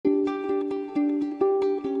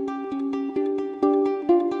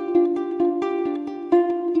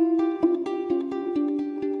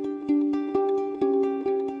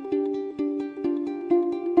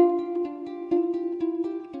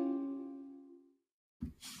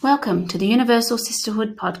Welcome to the Universal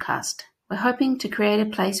Sisterhood podcast. We're hoping to create a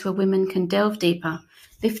place where women can delve deeper,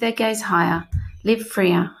 lift their gaze higher, live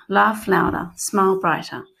freer, laugh louder, smile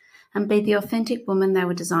brighter, and be the authentic woman they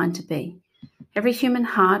were designed to be. Every human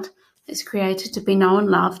heart is created to be known,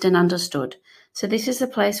 loved, and understood. So this is a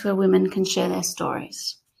place where women can share their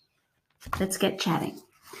stories. Let's get chatting.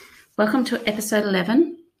 Welcome to episode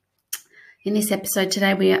 11. In this episode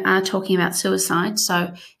today, we are talking about suicide.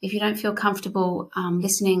 So if you don't feel comfortable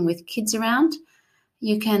listening with kids around,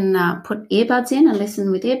 you can put earbuds in and listen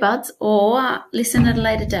with earbuds or listen at a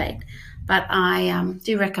later date. But I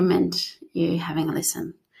do recommend you having a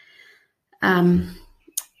listen. I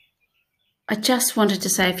just wanted to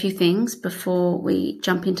say a few things before we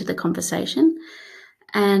jump into the conversation.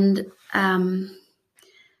 And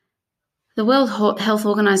the World Health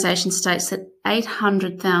Organization states that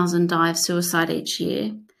 800,000 die of suicide each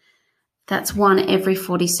year. That's one every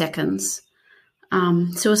 40 seconds.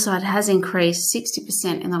 Suicide has increased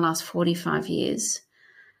 60% in the last 45 years.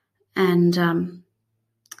 And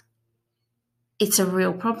it's a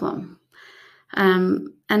real problem.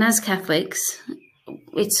 And as Catholics,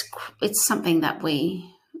 it's something that we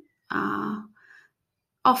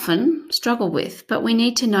often struggle with. But we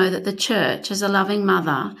need to know that the Church, as a loving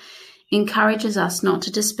mother, encourages us not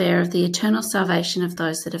to despair of the eternal salvation of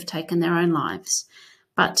those that have taken their own lives,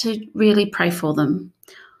 but to really pray for them.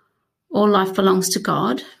 All life belongs to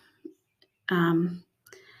God.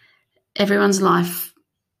 Everyone's life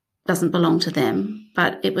doesn't belong to them,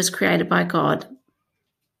 but it was created by God.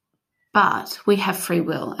 But we have free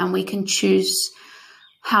will and we can choose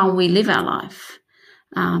how we live our life.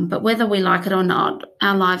 But whether we like it or not,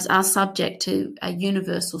 our lives are subject to a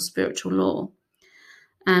universal spiritual law.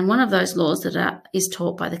 And one of those laws that is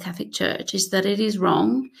taught by the Catholic Church is that it is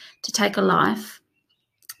wrong to take a life,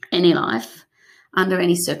 any life, under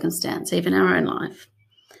any circumstance, even our own life.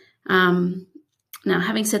 Now,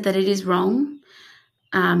 having said that it is wrong,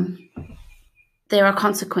 there are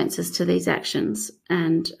consequences to these actions,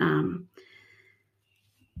 and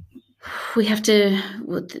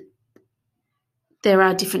there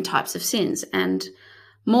are different types of sins, and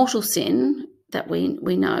mortal sin that we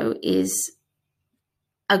know is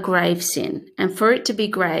a grave sin. And for it to be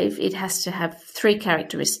grave, it has to have three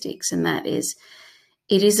characteristics, and that is,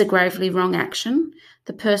 it is a gravely wrong action,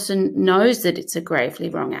 the person knows that it's a gravely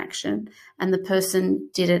wrong action, and the person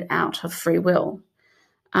did it out of free will.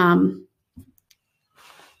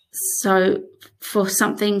 So for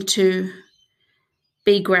something to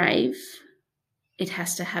be grave, it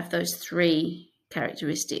has to have those three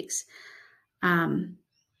characteristics.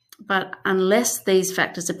 But unless these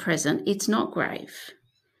factors are present, it's not grave.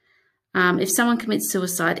 If someone commits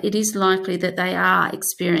suicide, it is likely that they are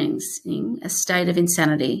experiencing a state of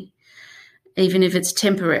insanity, even if it's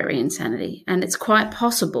temporary insanity. And it's quite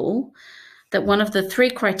possible that one of the three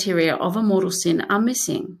criteria of a mortal sin are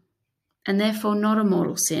missing, and therefore not a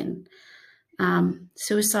mortal sin.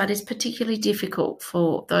 Suicide is particularly difficult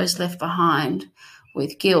for those left behind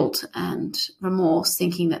with guilt and remorse,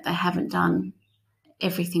 thinking that they haven't done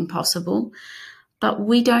everything possible. But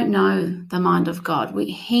we don't know the mind of God.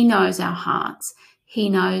 He knows our hearts. He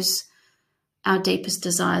knows our deepest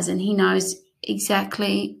desires, and he knows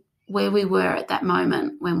exactly where we were at that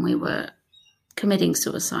moment when we were committing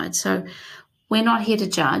suicide. So we're not here to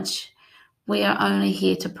judge. We are only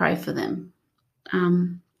here to pray for them.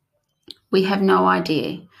 We have no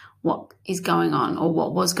idea what is going on or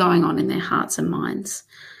what was going on in their hearts and minds.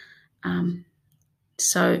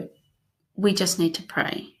 So we just need to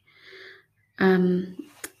pray.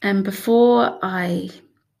 And before I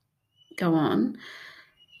go on,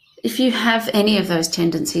 if you have any of those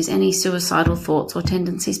tendencies, any suicidal thoughts or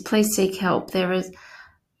tendencies, please seek help. There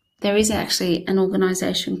is actually an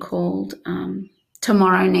organisation called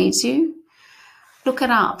Tomorrow Needs You. Look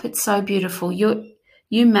it up. It's so beautiful. You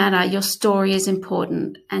matter. Your story is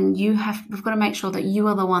important, and we've got to make sure that you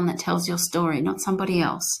are the one that tells your story, not somebody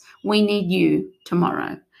else. We need you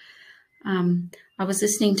tomorrow. I was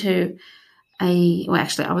listening to I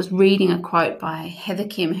was reading a quote by Heather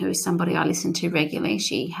Kim, who is somebody I listen to regularly.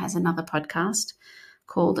 She has another podcast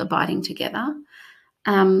called Abiding Together.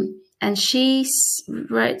 And she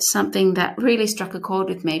wrote something that really struck a chord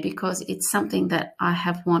with me, because it's something that I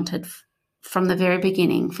have wanted from the very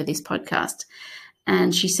beginning for this podcast.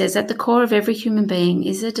 And she says, at the core of every human being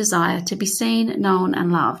is a desire to be seen, known,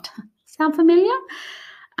 and loved. Sound familiar?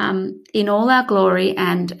 In all our glory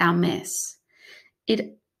and our mess.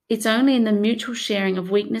 It's only in the mutual sharing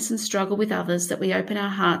of weakness and struggle with others that we open our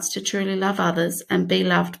hearts to truly love others and be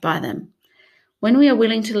loved by them. When we are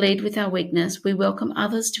willing to lead with our weakness, we welcome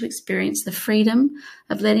others to experience the freedom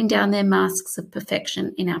of letting down their masks of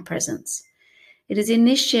perfection in our presence. It is in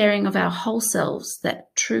this sharing of our whole selves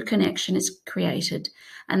that true connection is created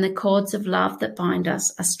and the cords of love that bind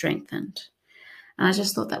us are strengthened. And I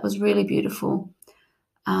just thought that was really beautiful,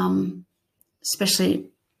 especially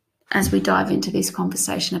as we dive into this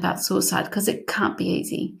conversation about suicide, because it can't be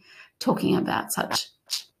easy talking about such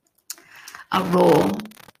a raw,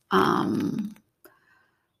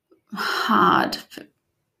 hard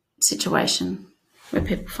situation where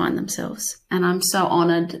people find themselves. And I'm so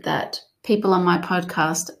honoured that people on my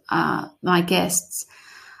podcast, my guests,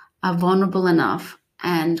 are vulnerable enough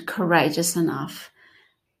and courageous enough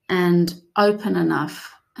and open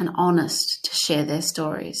enough and honest to share their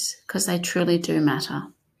stories, because they truly do matter.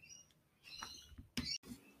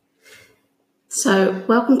 So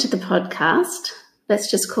welcome to the podcast. Let's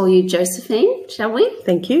just call you Josephine, shall we?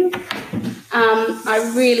 Thank you.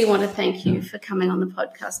 I really want to thank you for coming on the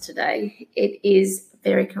podcast today. It is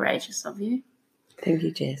very courageous of you. Thank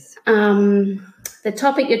you, Jess. The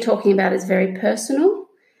topic you're talking about is very personal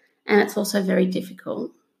and it's also very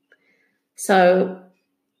difficult. So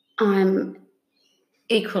I'm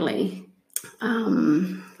equally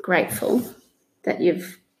grateful that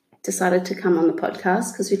you've decided to come on the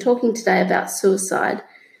podcast, because we're talking today about suicide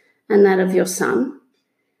and that of your son.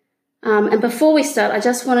 And before we start, I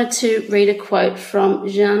just wanted to read a quote from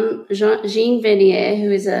Jean Vanier,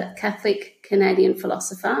 who is a Catholic Canadian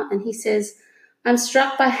philosopher, and he says, "I'm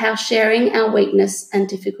struck by how sharing our weakness and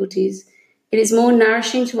difficulties, it is more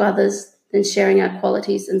nourishing to others than sharing our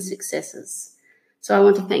qualities and successes." So I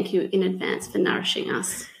want to thank you in advance for nourishing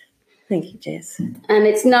us. Thank you, Jess. And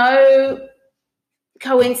it's no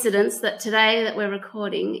coincidence that today that we're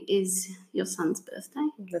recording is your son's birthday.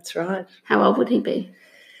 That's right. How old would he be?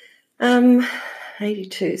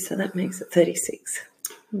 82, so that makes it 36.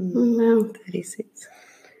 Wow. 36.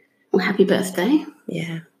 Well, happy birthday.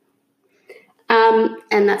 Yeah.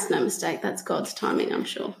 And that's no mistake. That's God's timing, I'm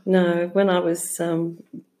sure. No, when I was,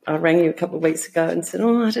 I rang you a couple of weeks ago and said,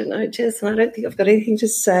 I don't know, Jess, and I don't think I've got anything to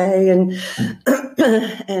say, and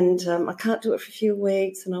I can't do it for a few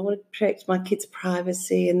weeks, and I want to protect my kids'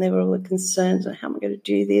 privacy, and they were all concerned, how am I going to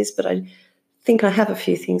do this? But I think I have a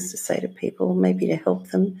few things to say to people, maybe to help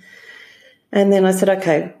them. And then I said,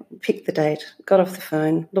 okay, pick the date, got off the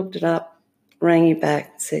phone, looked it up, rang you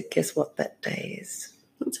back, said, guess what that day is?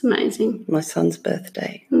 That's amazing. My son's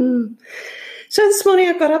birthday. So this morning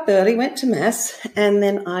I got up early, went to Mass, and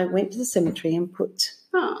then I went to the cemetery and put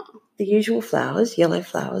the usual flowers, yellow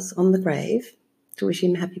flowers, on the grave to wish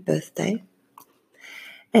him happy birthday,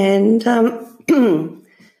 and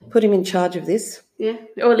put him in charge of this. Yeah,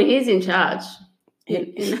 well, he is in charge.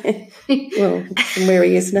 Well, from where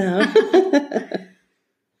he is now.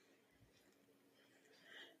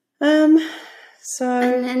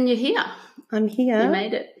 And then you're here. I'm here. You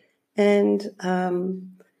made it. And I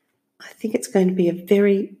think it's going to be a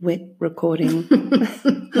very wet recording.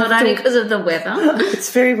 Not only because of the weather.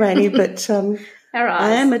 It's very rainy, but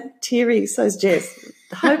I am a teary, so's Jess.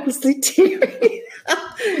 Hopelessly teary.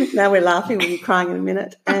 Now we're laughing, we'll be crying in a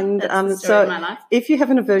minute. And so if you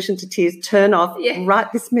have an aversion to tears, turn off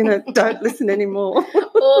right this minute. Don't listen anymore.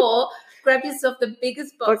 Or grab yourself the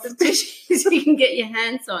biggest box of tissues you can get your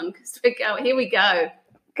hands on, because here we go.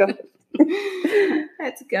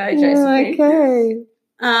 Let's go, Josephine.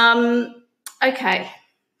 Okay.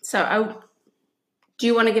 So do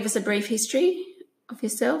you want to give us a brief history of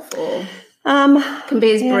yourself, or can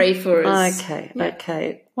be as brief or as...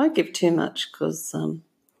 Okay. Won't give too much, because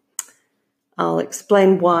I'll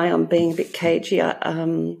explain why I'm being a bit cagey. I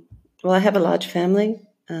have a large family.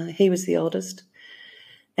 He was the oldest,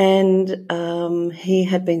 and he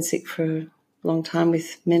had been sick for a long time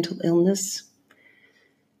with mental illness.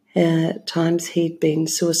 At times he'd been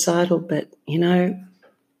suicidal, but, never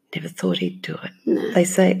thought he'd do it. No. They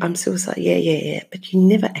say, I'm suicidal, yeah, but you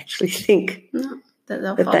never actually think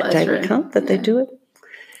that day would come, that they do it.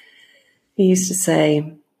 He used to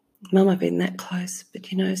say, Mum, I've been that close, but,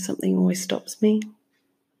 something always stops me.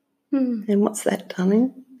 And what's that,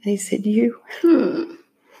 darling? And he said, you.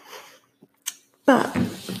 But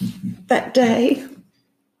that day,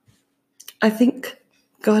 I think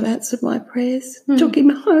God answered my prayers, took him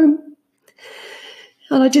home,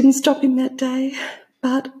 and I didn't stop him that day,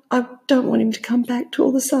 but I don't want him to come back to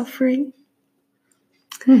all the suffering.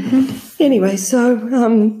 Anyway,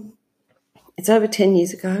 so it's over 10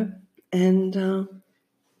 years ago, and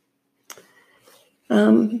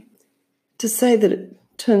to say that it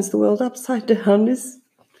turns the world upside down is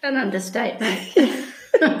an understatement.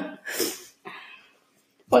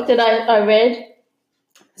 What did I read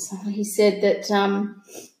So he said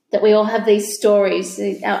that we all have these stories.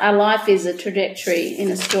 Our life is a trajectory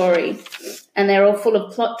in a story, and they're all full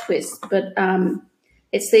of plot twists. But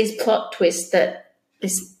it's these plot twists that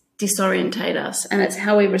disorientate us, and it's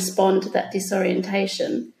how we respond to that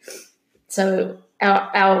disorientation. So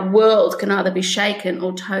our world can either be shaken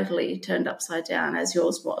or totally turned upside down, as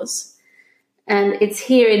yours was. And it's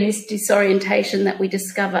here in this disorientation that we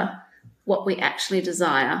discover what we actually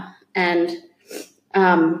desire. And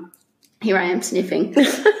here I am sniffing.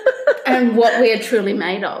 And what we are truly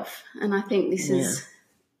made of. And I think this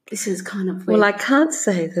is kind of weird. Well, I can't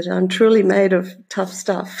say that I'm truly made of tough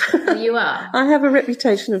stuff. You are. I have a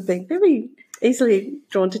reputation of being very easily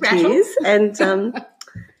drawn to tears and a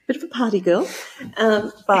bit of a party girl.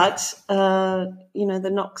 But the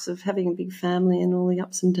knocks of having a big family and all the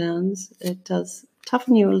ups and downs, it does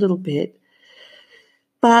toughen you a little bit.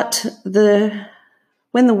 But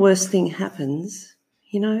when the worst thing happens,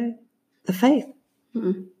 the faith.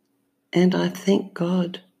 Mm. And I thank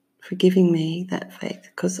God for giving me that faith,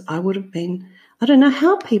 because I would have been, I don't know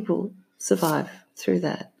how people survive through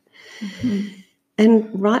that. Mm-hmm.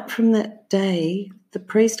 And right from that day, the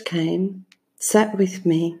priest came, sat with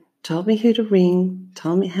me, told me who to ring,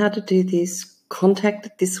 told me how to do this,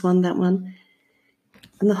 contacted this one, that one.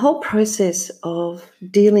 And the whole process of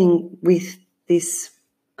dealing with this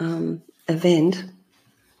event,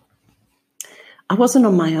 I wasn't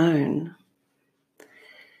on my own,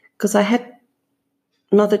 because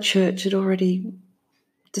Mother Church had already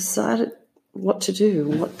decided what to do,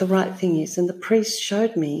 what the right thing is, and the priest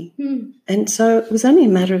showed me. Mm. And so it was only a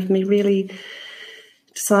matter of me really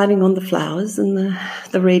deciding on the flowers and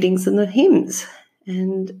the readings and the hymns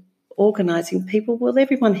and organising people. Well,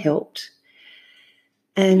 everyone helped.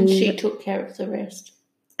 And she took care of the rest.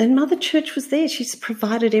 And Mother Church was there. She's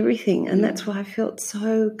provided everything, and that's why I felt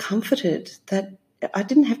so comforted that I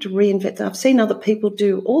didn't have to reinvent them. I've seen other people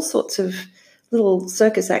do all sorts of little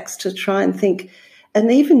circus acts to try and think,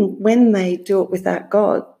 and even when they do it without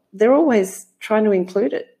God, they're always trying to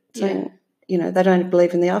include it, saying, they don't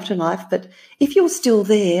believe in the afterlife, but if you're still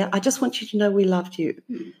there, I just want you to know we loved you.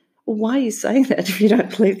 Mm. Well, why are you saying that if you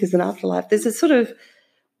don't believe there's an afterlife? There's a sort of,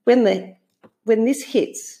 when this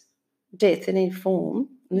hits death in any form,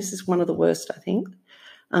 and this is one of the worst, I think,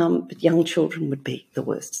 but young children would be the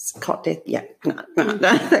worst. It's cot death. Yeah, no,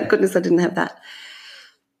 thank goodness I didn't have that.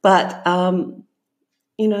 But,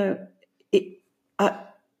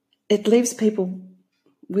 it leaves people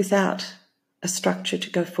without a structure to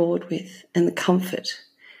go forward with and the comfort.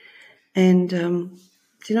 And do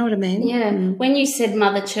you know what I mean? Yeah. Mm. When you said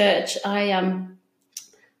Mother Church, I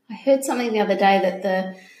heard something the other day that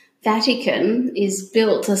the Vatican is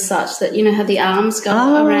built as such that, how the arms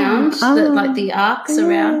go around, like the arcs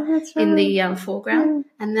around right. in the foreground,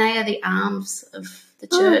 and they are the arms of the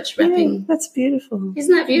church wrapping. Yeah, that's beautiful.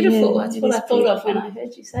 Isn't that beautiful? Yeah, that's what I thought of when I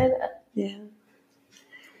heard you say that. Yeah.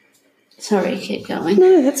 Sorry, keep going.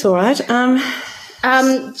 No, that's all right. Do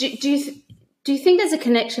you think there's a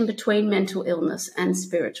connection between mental illness and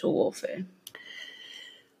spiritual warfare?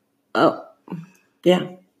 Oh,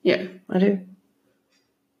 yeah. Yeah. I do.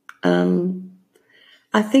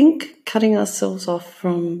 I think cutting ourselves off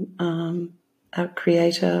from our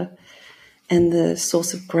Creator and the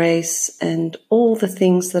source of grace and all the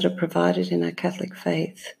things that are provided in our Catholic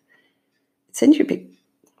faith, it sends you a bit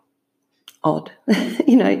odd.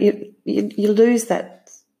 You lose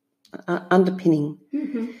that underpinning.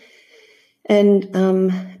 Mm-hmm. And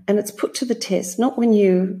it's put to the test, not when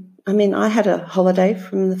I had a holiday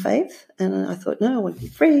from the faith and I thought, no, I want to be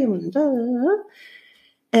free. I want to da, da, da.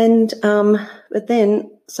 And but then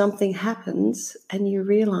something happens and you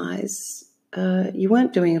realise you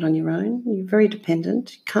weren't doing it on your own. You're very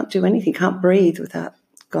dependent. You can't do anything. You can't breathe without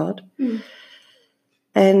God. Mm.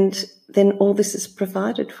 And then all this is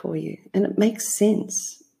provided for you, and it makes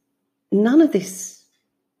sense. None of this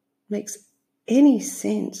makes any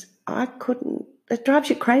sense. It drives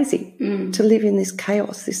you crazy to live in this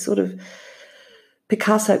chaos, this sort of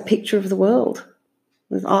Picasso picture of the world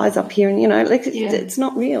with eyes up here and, it's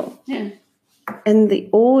not real. Yeah. And the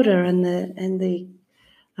order and the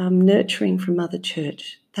nurturing from Mother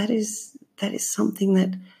Church, that is something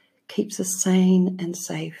that keeps us sane and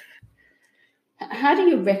safe. How do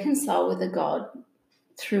you reconcile with a God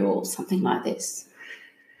through something like this?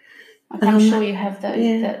 I'm sure you have those.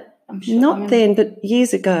 Yeah. Not then, but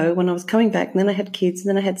years ago when I was coming back, and then I had kids, and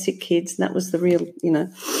then I had sick kids, and that was the real,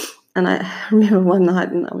 And I remember one night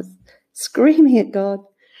and I was screaming at God,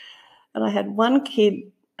 and I had one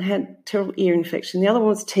kid had terrible ear infection, the other one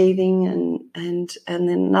was teething, and then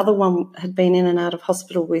another one had been in and out of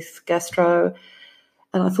hospital with gastro,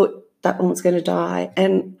 and I thought, that one was going to die.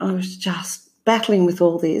 And I was just battling with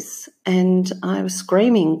all this, and I was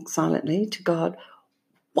screaming silently to God,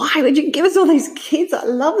 why would you give us all these kids? I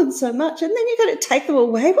love them so much. And then you're going to take them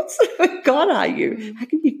away? What sort of a God are you? How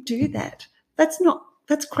can you do that?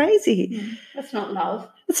 That's crazy. That's not love.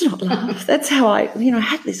 It's not love. That's how I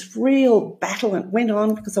had this real battle, and it went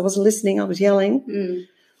on because I wasn't listening. I was yelling. And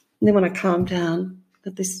then when I calmed down,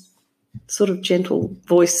 at this sort of gentle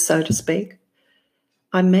voice, so to speak,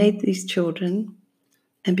 I made these children,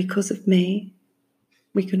 and because of me,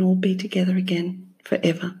 we can all be together again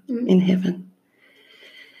forever in heaven.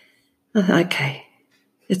 I thought, okay,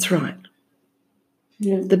 it's right.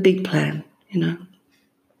 The big plan,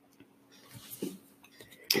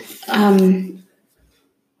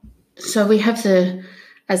 So we have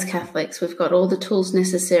as Catholics, we've got all the tools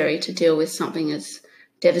necessary to deal with something as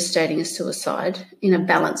devastating as suicide in a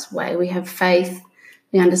balanced way. We have faith,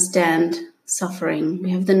 we understand suffering,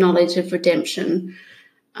 we have the knowledge of redemption,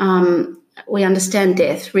 we understand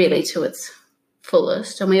death really to its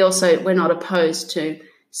fullest, and we're not opposed to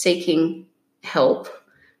seeking help,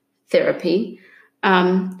 therapy.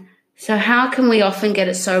 So how can we often get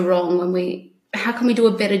it so wrong how can we do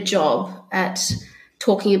a better job at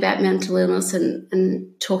talking about mental illness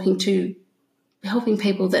and helping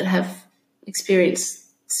people that have experienced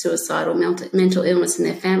suicide or mental illness in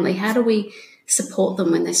their family? How do we support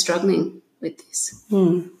them when they're struggling with this?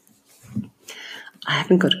 I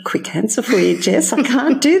haven't got a quick answer for you, Jess. I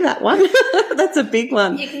can't do that one. That's a big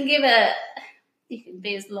one. You can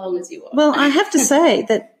be as long as you want. Well, I have to say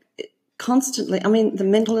that constantly, the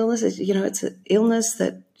mental illness is, it's an illness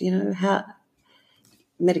that, how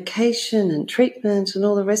medication and treatment and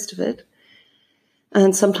all the rest of it.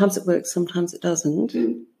 And sometimes it works, sometimes it doesn't.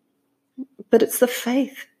 But it's the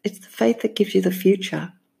faith. It's the faith that gives you the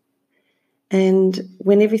future. And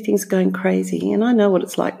when everything's going crazy, and I know what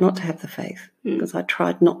it's like not to have the faith, because I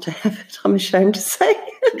tried not to have it, I'm ashamed to say.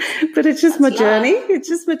 But it's just my journey. It's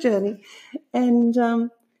just my journey. And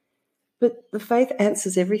but the faith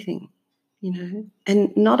answers everything,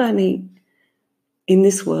 and not only in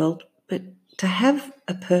this world, but to have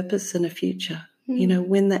a purpose and a future,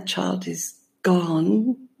 when that child is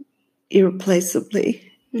gone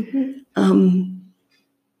irreplaceably. And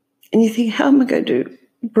you think, how am I going to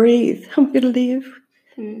breathe? How am I going to live?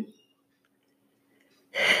 And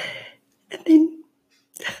then,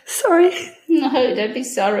 sorry. No, don't be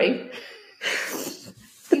sorry.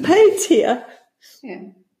 The pain's here. Yeah.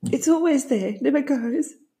 It's always there, it never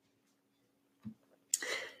goes.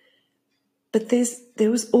 But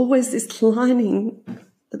there was always this lining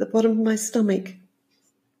at the bottom of my stomach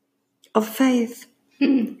of faith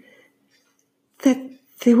that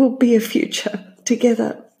there will be a future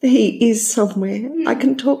together. He is somewhere. I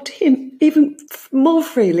can talk to him even more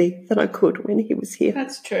freely than I could when he was here.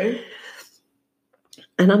 That's true.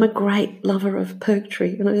 And I'm a great lover of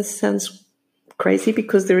purgatory. And it sounds crazy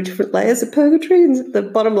because there are different layers of purgatory, and the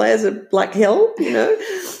bottom layers are like hell,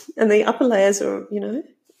 and the upper layers are,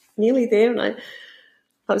 nearly there. And I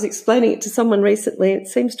was explaining it to someone recently. It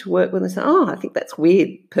seems to work when they say, I think that's weird,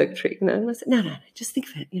 purgatory, And I said, no, just think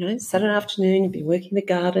of it, Saturday afternoon, you've been working the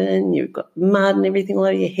garden, you've got mud and everything all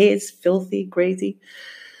over your hair's filthy, greasy.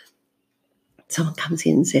 Someone comes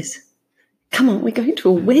in and says, come on, we're going to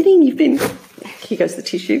a wedding. Here goes the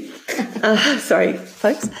tissue. Sorry,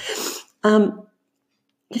 folks.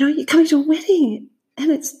 You're coming to a wedding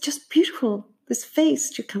and it's just beautiful. This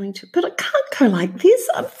feast you're coming to, but I can't go like this.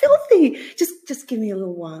 I'm filthy. Just give me a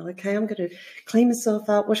little while, okay? I'm going to clean myself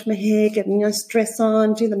up, wash my hair, get a nice dress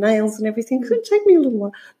on, do the nails and everything. It's going to take me a little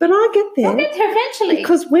while, but I get there. I'll get there eventually.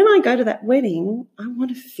 Because when I go to that wedding, I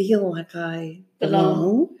want to feel like I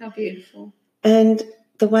belong. How beautiful. And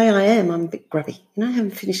the way I am, I'm a bit grubby. I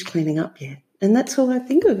haven't finished cleaning up yet, and that's all I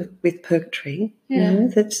think of with purgatory. Yeah.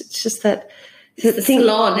 It's just that. It's the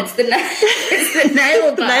salon. It's the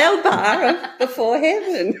nail bar. The nail bar before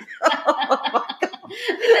heaven. Oh my God.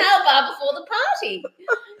 The nail bar before the party.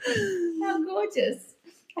 How gorgeous.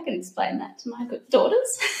 I can explain that to my good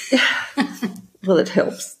daughters. Well, it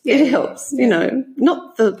helps. Yeah. It helps,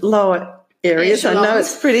 not the lower areas. I know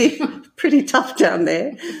it's pretty tough down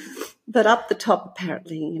there. But up the top,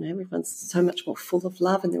 apparently, everyone's so much more full of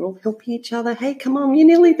love and they're all helping each other. Hey, come on, you're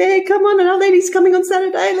nearly there. Come on, and our lady's coming on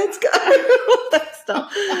Saturday. Let's go. All that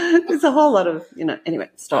stuff. There's a whole lot of, anyway,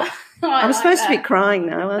 stop. I'm supposed to be crying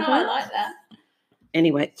now, aren't I? I like that.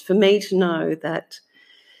 Anyway, it's for me to know that,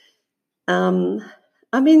 my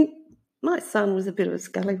son was a bit of a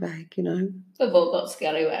scallywag, We've all got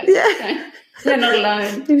scallywags. Yeah. They're not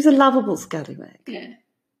alone. He was a lovable scallywag. Yeah.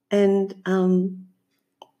 And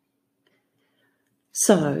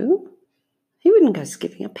so He wouldn't go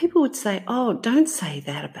skipping up. People would say, oh, don't say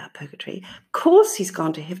that about purgatory. Of course he's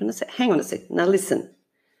gone to heaven. I said, hang on a second. Now listen.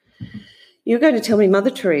 You're going to tell me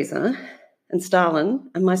Mother Teresa and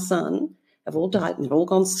Stalin and my son have all died and they've all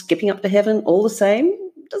gone skipping up to heaven all the same?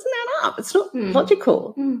 It doesn't add up. It's not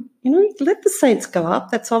logical. You know, let the saints go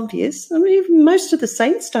up. That's obvious. I mean, even most of the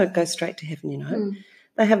saints don't go straight to heaven, you know.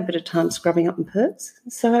 They have a bit of time scrubbing up in perks.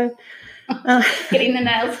 So... getting the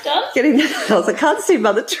nails done? Getting the nails. I can't see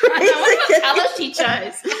Mother Teresa. I know what colour she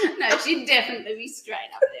chose. No, she'd definitely be straight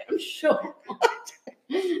up there, I'm sure.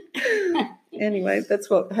 Anyway, that's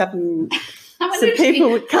what happened. I wonder So if people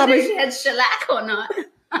would come if in. she had shellac or not.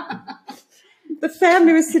 The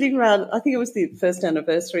family was sitting around. I think it was the first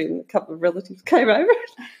anniversary, and a couple of relatives came over.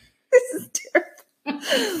 This is terrible.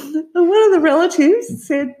 And one of the relatives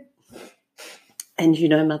said, and you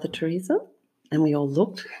know Mother Teresa? And we all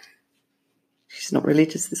looked. She's not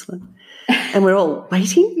religious, this one. And we're all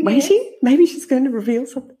waiting. Maybe she's going to reveal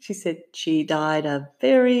something. She said she died a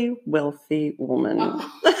very wealthy woman.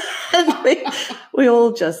 And we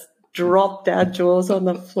all just dropped our jaws on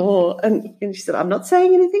the floor. And she said, I'm not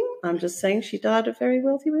saying anything. I'm just saying she died a very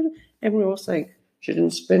wealthy woman. And we were all saying, she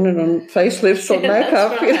didn't spend it on facelifts or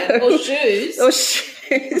makeup. Right. You know. Or shoes. Or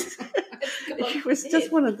shoes. It was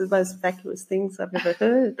just one of the most vacuous things I've ever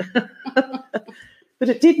heard. But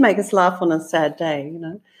it did make us laugh on a sad day, you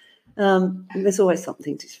know. There's always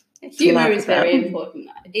something to Humour laugh is about. very important.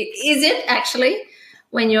 Is it actually,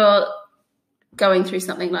 when you're going through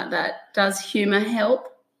something like that, does humour help?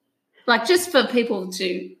 Like just for people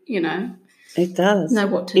to, you know, it does. Know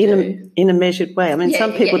what to do. In a measured way. I mean,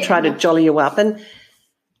 some people try to yeah. jolly you up. And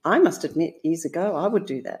I must admit, years ago, I would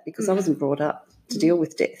do that because I wasn't brought up to deal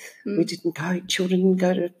with death. We didn't go, children didn't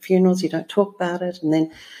go to funerals, you don't talk about it. And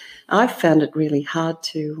then I found it really hard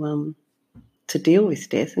to deal with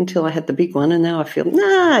death until I had the big one, and now I feel,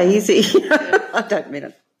 easy. I don't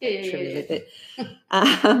mean it.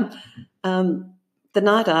 The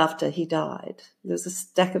night after he died, there was a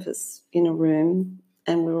stack of us in a room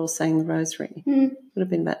and we were all saying the rosary. It would have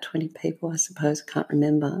been about 20 people, I suppose, I can't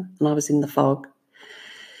remember, and I was in the fog.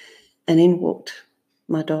 And in walked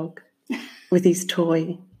my dog with his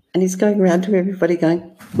toy. And he's going around to everybody going,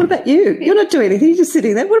 what about you? You're not doing anything. You're just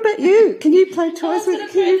sitting there. What about you? Can you play toys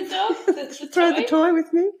with me? Throw the toy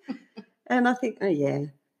with me? And I think, oh, yeah,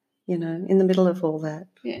 you know, in the middle of all that.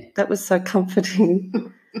 Yeah. That was so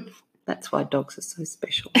comforting. That's why dogs are so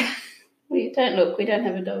special. Well, you don't look. We don't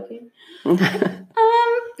have a dog here.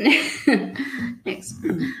 Next.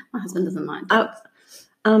 My husband doesn't mind dogs.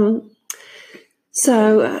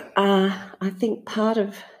 So I think part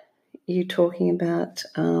of you talking about,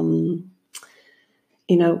 you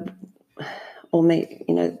know, or me,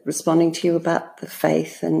 you know, responding to you about the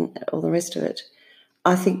faith and all the rest of it,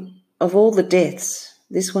 I think of all the deaths,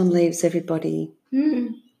 this one leaves everybody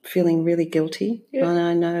feeling really guilty. Yeah. And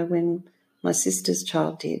I know when my sister's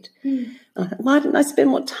child did, I thought, why didn't I spend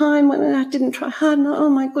more time when I didn't try hard? And, oh,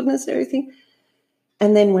 my goodness, everything.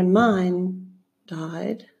 And then when mine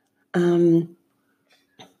died,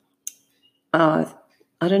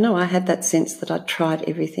 I don't know, I had that sense that I'd tried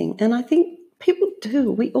everything. And I think people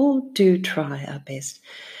do. We all do try our best.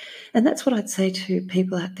 And that's what I'd say to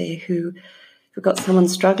people out there who've got someone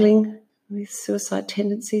struggling with suicide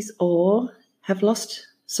tendencies or have lost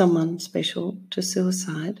someone special to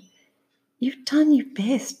suicide. You've done your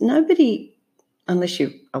best. Nobody, unless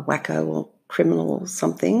you're a wacko or criminal or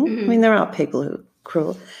something, I mean, there are people who are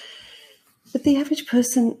cruel, but the average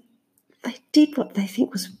person, they did what they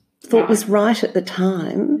thought was right at the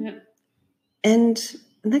time, and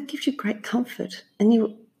that gives you great comfort. And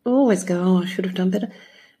you always go, oh, I should have done better.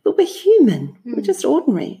 But we're human. We're just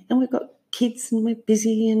ordinary, and we've got kids and we're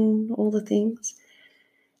busy and all the things.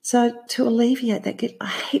 So to alleviate that guilt, I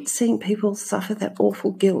hate seeing people suffer that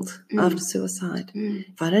awful guilt after suicide.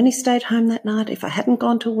 If I'd only stayed home that night, if I hadn't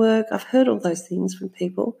gone to work, I've heard all those things from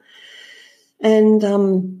people. And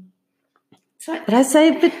but I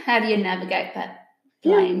say, but how do you navigate that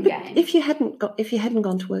blame game? If you hadn't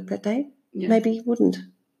gone to work that day, maybe you wouldn't.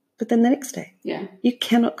 But then the next day, you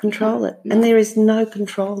cannot control it, and there is no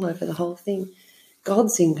control over the whole thing.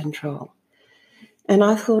 God's in control, and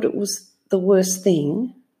I thought it was the worst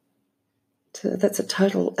thing. That's a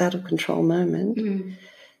total out of control moment.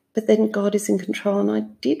 But then God is in control, and I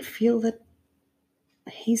did feel that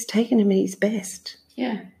He's taken him at his best.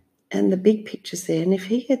 Yeah. And the big picture's there. And if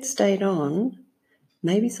he had stayed on,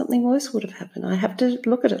 maybe something worse would have happened. I have to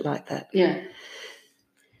look at it like that. Yeah.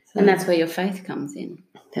 So, and that's where your faith comes in.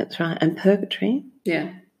 That's right. And purgatory.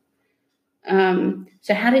 Yeah.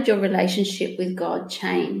 So how did your relationship with God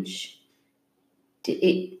change? Did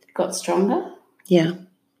it got stronger? Yeah.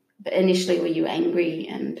 But initially, were you angry?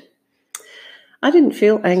 And I didn't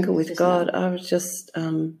feel anger with Just God. I was just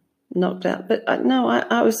knocked out. But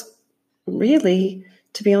I was really,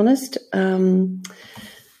 to be honest, I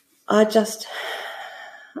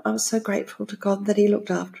was so grateful to God that he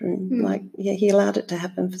looked after him. Like, yeah, he allowed it to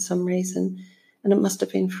happen for some reason, and it must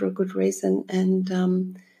have been for a good reason.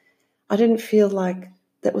 And I didn't feel like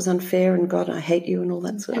that was unfair and God, I hate you and all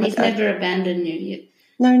that sort of and he's never abandoned you yet.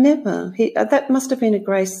 No, never. That must have been a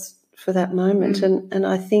grace for that moment. And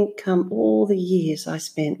I think all the years I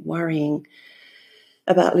spent worrying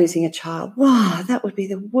about losing a child, wow, that would be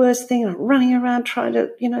the worst thing. I'm running around trying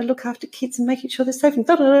to, look after kids and making sure they're safe and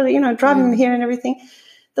driving them here and everything.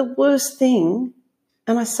 The worst thing,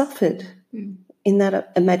 and I suffered in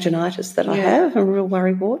that imaginitis that I have, a real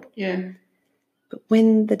worrywart. Yeah. But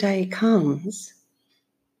when the day comes,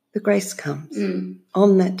 the grace comes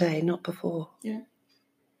on that day, not before. Yeah.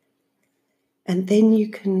 And then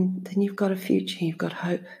you've got a future, you've got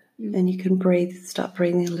hope, and you can start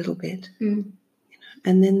breathing a little bit. And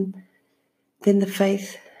then the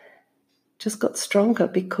faith just got stronger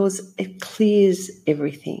because it clears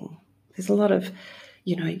everything. There's a lot of,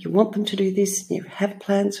 you want them to do this and you have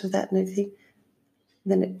plans for that and everything.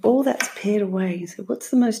 And then all that's pared away. So what's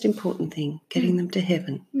the most important thing? Getting them to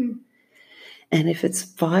heaven. And if it's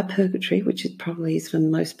via purgatory, which it probably is for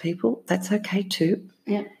most people, that's okay too.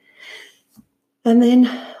 Yeah. And then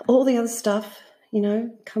all the other stuff,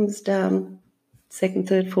 comes down second,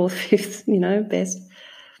 third, fourth, fifth, best.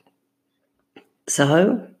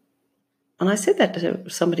 So, and I said that to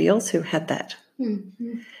somebody else who had that.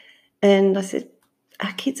 And I said,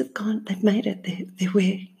 our kids have gone, they've made it, they're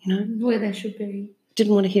where, where they should be.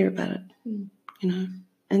 Didn't want to hear about it,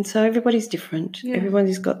 And so everybody's different. Yeah.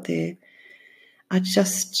 Everybody's got their, I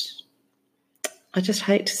just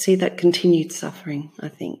hate to see that continued suffering, I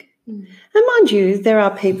think. And mind you, there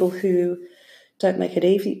are people who don't make it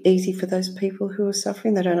easy for those people who are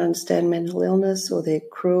suffering. They don't understand mental illness, or they're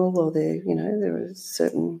cruel, or they're, there are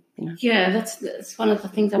certain, Yeah, that's one of the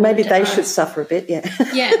things I maybe they should suffer a bit, yeah.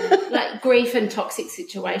 Yeah, like grief and toxic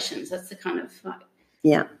situations. That's the kind of,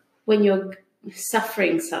 when you're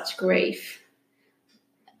suffering such grief,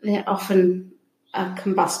 they're often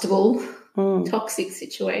combustible, toxic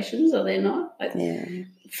situations, are they not? Like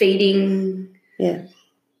feeding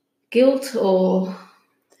guilt or...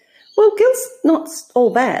 Well, guilt's not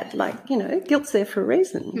all bad. Like, guilt's there for a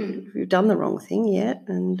reason. If you've done the wrong thing,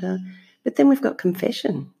 but then we've got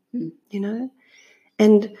confession,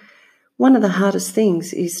 And one of the hardest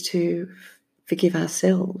things is to forgive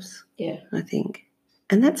ourselves, I think.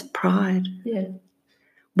 And that's pride. Yeah.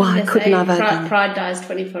 Why couldn't I have pride dies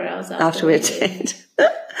 24 hours after we're dead.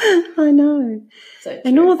 I know. So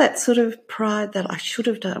and all that sort of pride that I should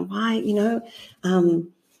have done. Why,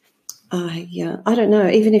 I don't know,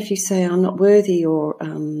 even if you say I'm not worthy or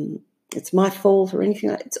it's my fault or anything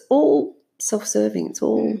like that, it's all self-serving. It's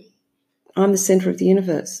all, I'm the centre of the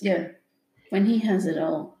universe. Yeah. When he has it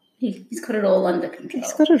all, he's got it all under control.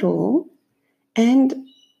 He's got it all. And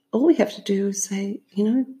all we have to do is say,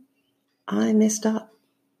 I messed up.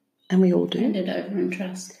 And we all do. Hand it over and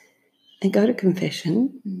trust. And go to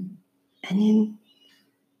confession and then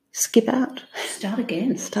skip out. Start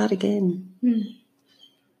again.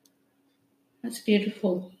 That's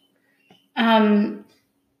beautiful.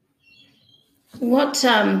 What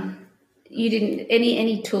you didn't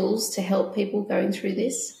any tools to help people going through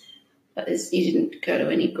this? You didn't go to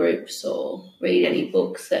any groups or read any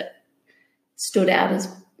books that stood out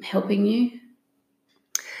as helping you?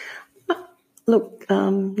 Look,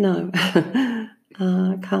 no.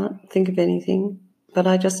 I can't think of anything, but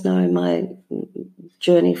I just know my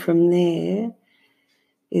journey from there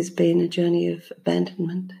has been a journey of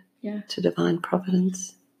abandonment to divine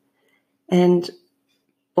providence, and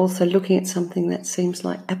also looking at something that seems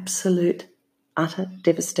like absolute, utter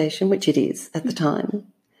devastation, which it is at the time.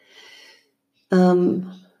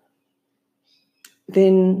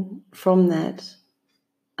 Then from that,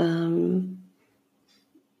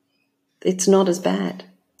 it's not as bad.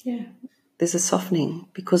 Yeah. There's a softening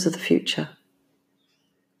because of the future.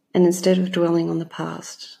 And instead of dwelling on the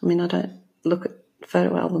past, I don't look at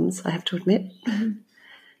photo albums, I have to admit.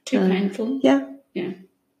 Too painful. Yeah. Yeah.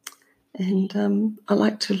 And I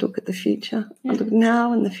like to look at the future. I look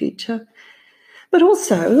now and the future. But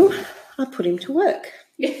also, I put him to work.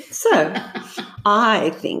 Yeah. So I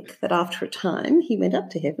think that after a time he went up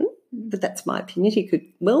to heaven, but that's my opinion. He could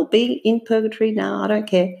well be in purgatory now. I don't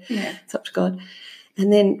care. Yeah. It's up to God.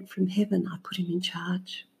 And then from heaven I put him in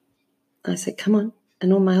charge. I said, come on.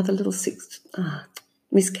 And all my other little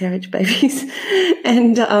miscarriage babies.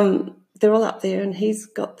 And they're all up there and he's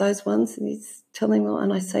got those ones and he's tell them, well,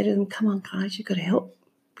 and I say to them, come on, guys, you've got to help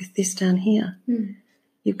with this down here.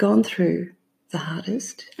 You've gone through the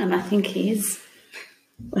hardest. And I think he is.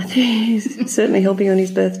 I think he's certainly helping on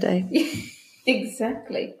his birthday.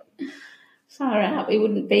 Exactly. Far out. We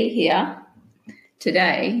wouldn't be here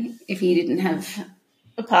today if you didn't have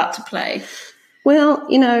a part to play. Well,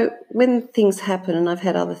 you know, when things happen, and I've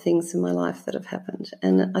had other things in my life that have happened,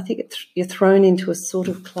 and I think you're thrown into a sort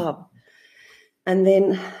of club, and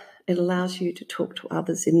then it allows you to talk to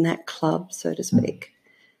others in that club, so to speak,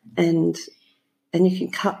 and you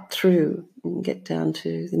can cut through and get down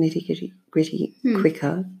to the nitty-gritty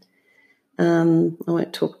quicker. I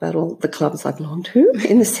won't talk about all the clubs I belong to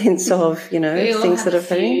in the sense of, you know, things that are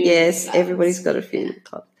happening. Yes, clubs. Everybody's got a few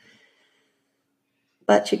clubs.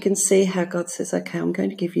 But you can see how God says, okay, I'm going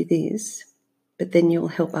to give you this, but then you'll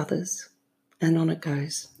help others. And on it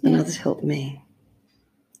goes. And others help me.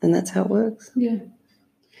 And that's how it works. Yeah.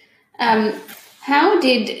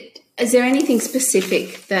 Is there anything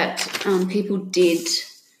specific that people did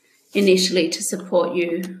initially to support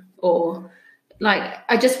you? Or, like,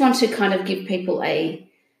 I just want to kind of give people a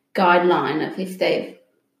guideline of if they've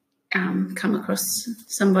come across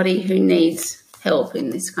somebody who needs help in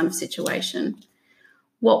this kind of situation.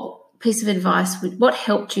 What piece of advice what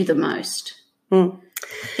helped you the most?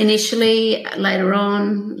 Initially, later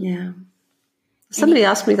on? Yeah. Somebody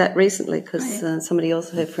asked me that recently because somebody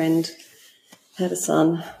else, her friend, had a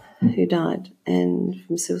son who died and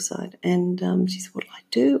from suicide. And she said, what do I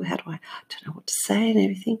do? How do I don't know what to say and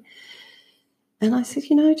everything. And I said,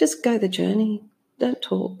 you know, just go the journey. Don't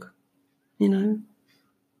talk, you know.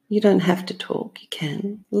 You don't have to talk. You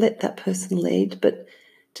can. Let that person lead, but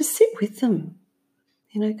just sit with them.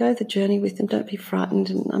 You know, go the journey with them. Don't be frightened.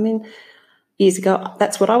 And I mean, years ago,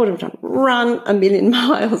 that's what I would have done. Run 1,000,000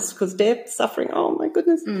 miles because death, suffering, oh, my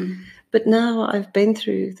goodness. But now I've been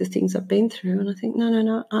through the things I've been through and I think,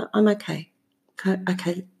 no, I'm okay.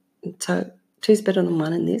 Okay, so 2's better than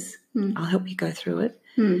 1 in this. I'll help you go through it.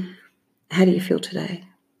 How do you feel today?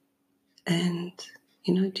 And,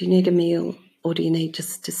 you know, do you need a meal or do you need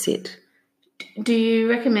just to sit? Do you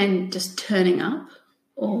recommend just turning up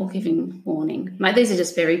or giving warning? Like, these are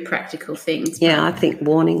just very practical things. Yeah, I think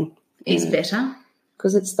warning is better.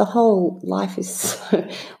 Because it's the whole life is so,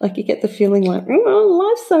 like you get the feeling like,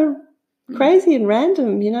 life's so crazy and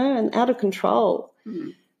random, you know, and out of control.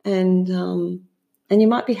 And you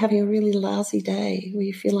might be having a really lousy day where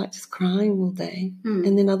you feel like just crying all day.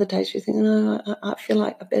 And then other days you think, no, I feel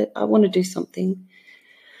like I want to do something.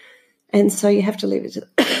 And so you have to leave it to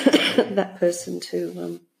that person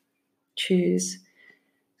to choose.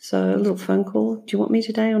 So a little phone call, do you want me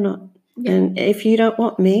today or not? Yeah. And if you don't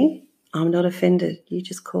want me, I'm not offended. You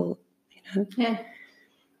just call, you know. Yeah.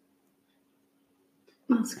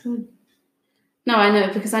 That's good. No, I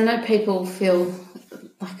know, because I know people feel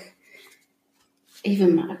like,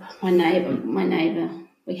 even my neighbour,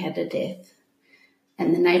 we had a death,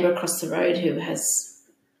 and the neighbour across the road who has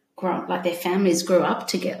grown up, like their families grew up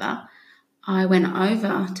together, I went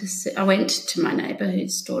to my neighbour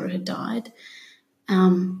whose daughter had died,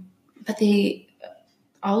 but the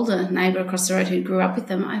older neighbour across the road who grew up with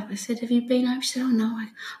them, I said, have you been over? She said, oh, no, I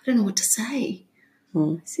don't know what to say.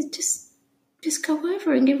 I said, just go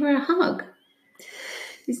over and give her a hug.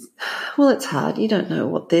 Well, it's hard. You don't know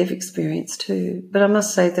what they've experienced too. But I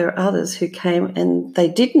must say there are others who came and they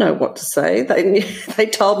did know what to say. They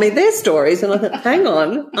told me their stories and I thought, hang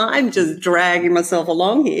on, I'm just dragging myself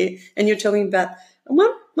along here and you're telling me about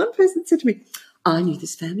one person said to me, I knew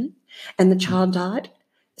this family and the child died,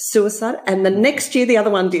 suicide, and the next year the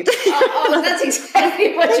other one did. Oh, that's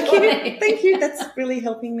exactly what you mean. Thank you. That's really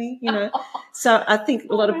helping me, you know. So I think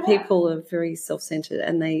a lot of people are very self-centered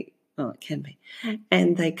and it can be.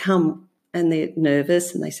 And they come and they're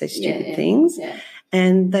nervous and they say stupid things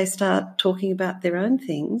and they start talking about their own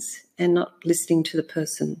things and not listening to the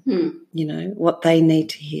person, you know, what they need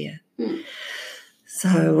to hear.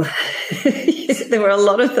 So there were a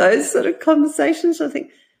lot of those sort of conversations. I think,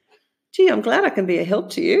 gee, I'm glad I can be a help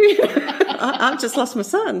to you. I've just lost my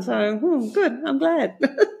son, so good, I'm glad.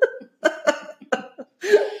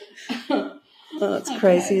 Oh, it's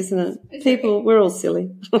crazy, isn't it? People, we're all silly.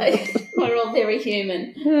 We're all very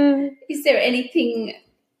human. Is there anything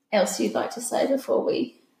else you'd like to say before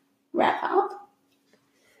we wrap up?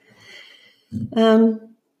 I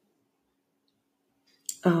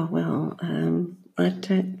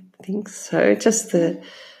don't think so.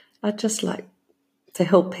 I'd just like to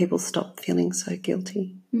help people stop feeling so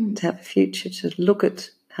guilty, to have a future, to look at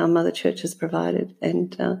how Mother Church has provided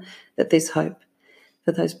and that there's hope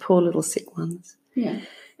for those poor little sick ones.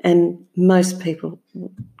 And most people,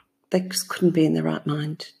 they just couldn't be in their right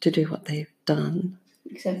mind to do what they done.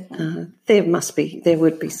 Exactly. There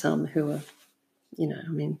would be some who are,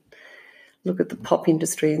 look at the pop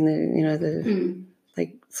industry and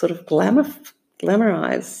they sort of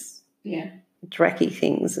glamorize dracky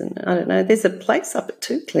things, and I don't know. There's a place up at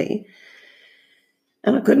Toukley,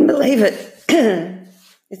 and I couldn't believe it.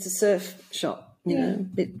 It's a surf shop, a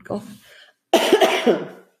bit goth.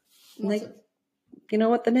 You know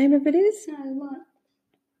what the name of it is? No, what?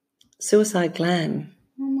 Suicide Glam.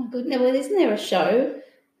 Oh my goodness! Well, isn't there a show,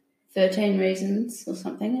 13 Reasons or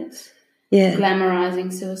something? It's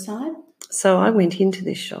glamorizing suicide. So I went into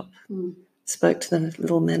this shop, spoke to the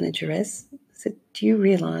little manageress, said, "Do you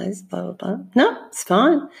realise blah blah blah?" "No, it's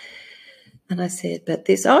fine." And I said, "But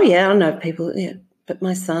this, oh yeah, I know people, but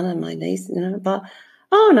my son and my niece, but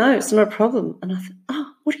oh no, it's not a problem." And I thought,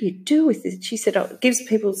 "Oh, what do you do with this?" She said, "Oh, it gives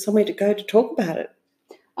people somewhere to go to talk about it."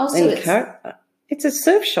 Oh, so it's a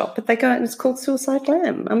surf shop, but they go and it's called Suicide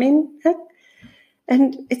Glam. I mean,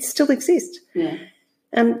 and it still exists. Yeah.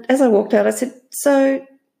 And as I walked out, I said, "So,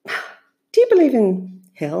 do you believe in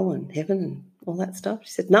hell and heaven and all that stuff?"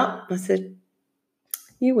 She said, "No." I said,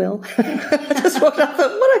 "You will." I just walked up and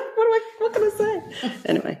thought, what can I say?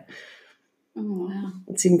 Anyway. Oh, wow.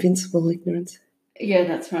 It's invincible ignorance. Yeah,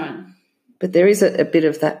 that's right. But there is a bit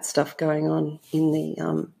of that stuff going on in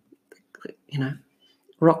the,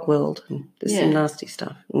 rock world, and there's some nasty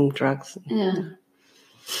stuff and drugs. Yeah.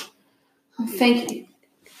 Well, thank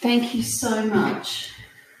you so much.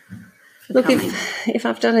 Look, if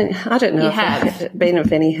I've done it, I don't know if I've been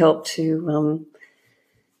of any help to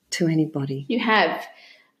anybody. You have,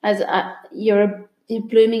 as you're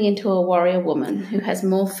blooming into a warrior woman who has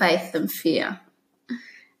more faith than fear,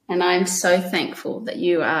 and I'm so thankful that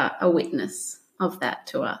you are a witness of that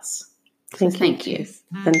to us. Thank you. Jess.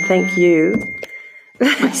 And thank you.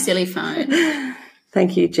 My silly phone.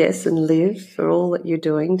 Thank you, Jess and Liv, for all that you're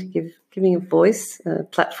doing to giving a voice, a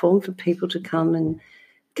platform for people to come and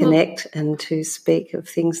connect and to speak of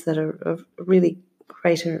things that are of really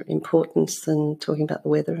greater importance than talking about the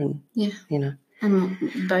weather and, and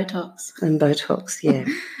Botox. And Botox, yeah.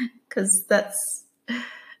 Because that's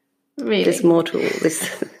really... There's more to all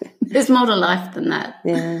this. There's more to life than that.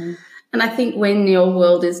 Yeah. And I think when your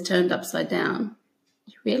world is turned upside down,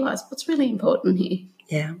 you realise what's really important here.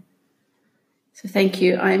 Yeah. So thank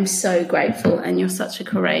you. I am so grateful, and you're such a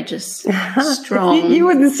courageous, strong You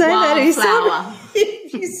wouldn't say that. wildflower.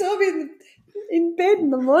 You saw me in bed in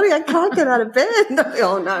the morning. I can't get out of bed.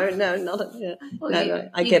 Oh, no, not yeah. Well, no.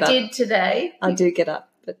 I get up. You did today. I do get up,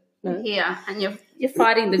 but no. Yeah, and you're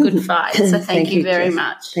fighting the good fight. So thank you very Jess.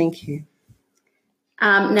 much. Thank you.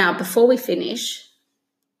 Now, before we finish,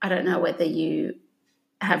 I don't know whether you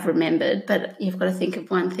have remembered, but you've got to think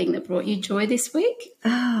of one thing that brought you joy this week.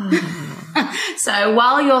 Oh. So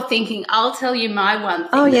while you're thinking, I'll tell you my one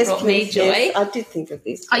thing that brought me joy. Yes, I did think of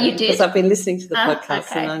this. Oh, you did? Because I've been listening to the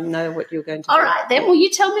podcast okay. and I know what you're going to do. All right, then. Well,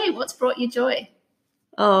 you tell me what's brought you joy.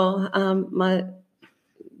 Oh, my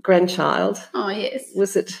grandchild. Oh, yes.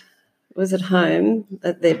 Was at home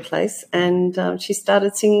at their place, and she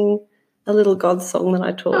started singing a little God song that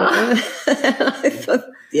I taught her. I thought,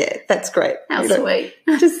 yeah, that's great. How sweet.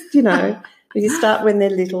 Just, you start when they're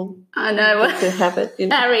little. I know. It's a habit.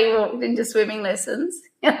 Harry walked into swimming lessons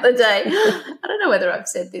the other day. I don't know whether I've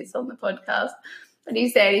said this on the podcast, but he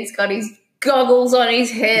said he's got his goggles on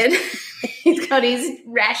his head. He's got his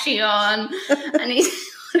rashie on. And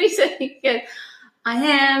what he said, he goes, "I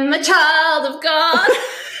am a child of God."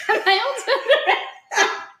 And they all turned around.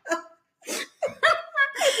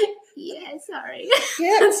 Yeah, sorry.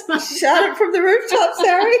 Yeah, shout it from the rooftops,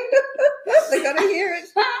 Harry. They got to hear it.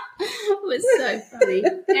 It was so funny.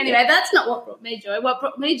 Anyway, that's not what brought me joy. What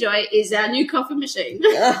brought me joy is our new coffee machine.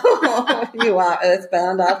 Oh, you are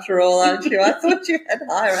earthbound after all, aren't you? I thought you had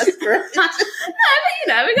higher aspirations.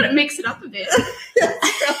 No, but we've got to mix it up a bit.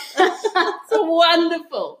 It's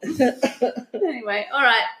wonderful. Anyway, all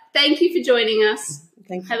right. Thank you for joining us.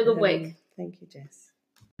 Thank you. Have a good week. Thank you, Jess.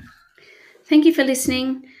 Thank you for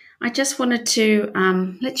listening. I just wanted to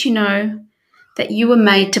let you know that you were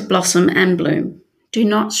made to blossom and bloom. Do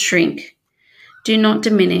not shrink. Do not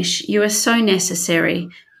diminish. You are so necessary.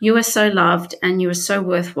 You are so loved, and you are so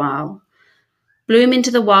worthwhile. Bloom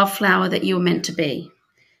into the wildflower that you are meant to be.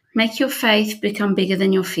 Make your faith become bigger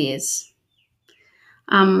than your fears.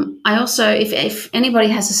 I also, if anybody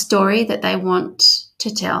has a story that they want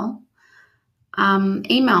to tell,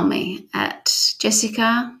 email me at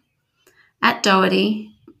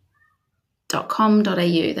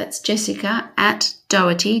jessica@doherty.com.au. That's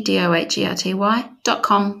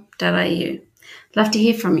jessica@doherty.com.au. Love to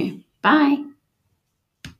hear from you. Bye.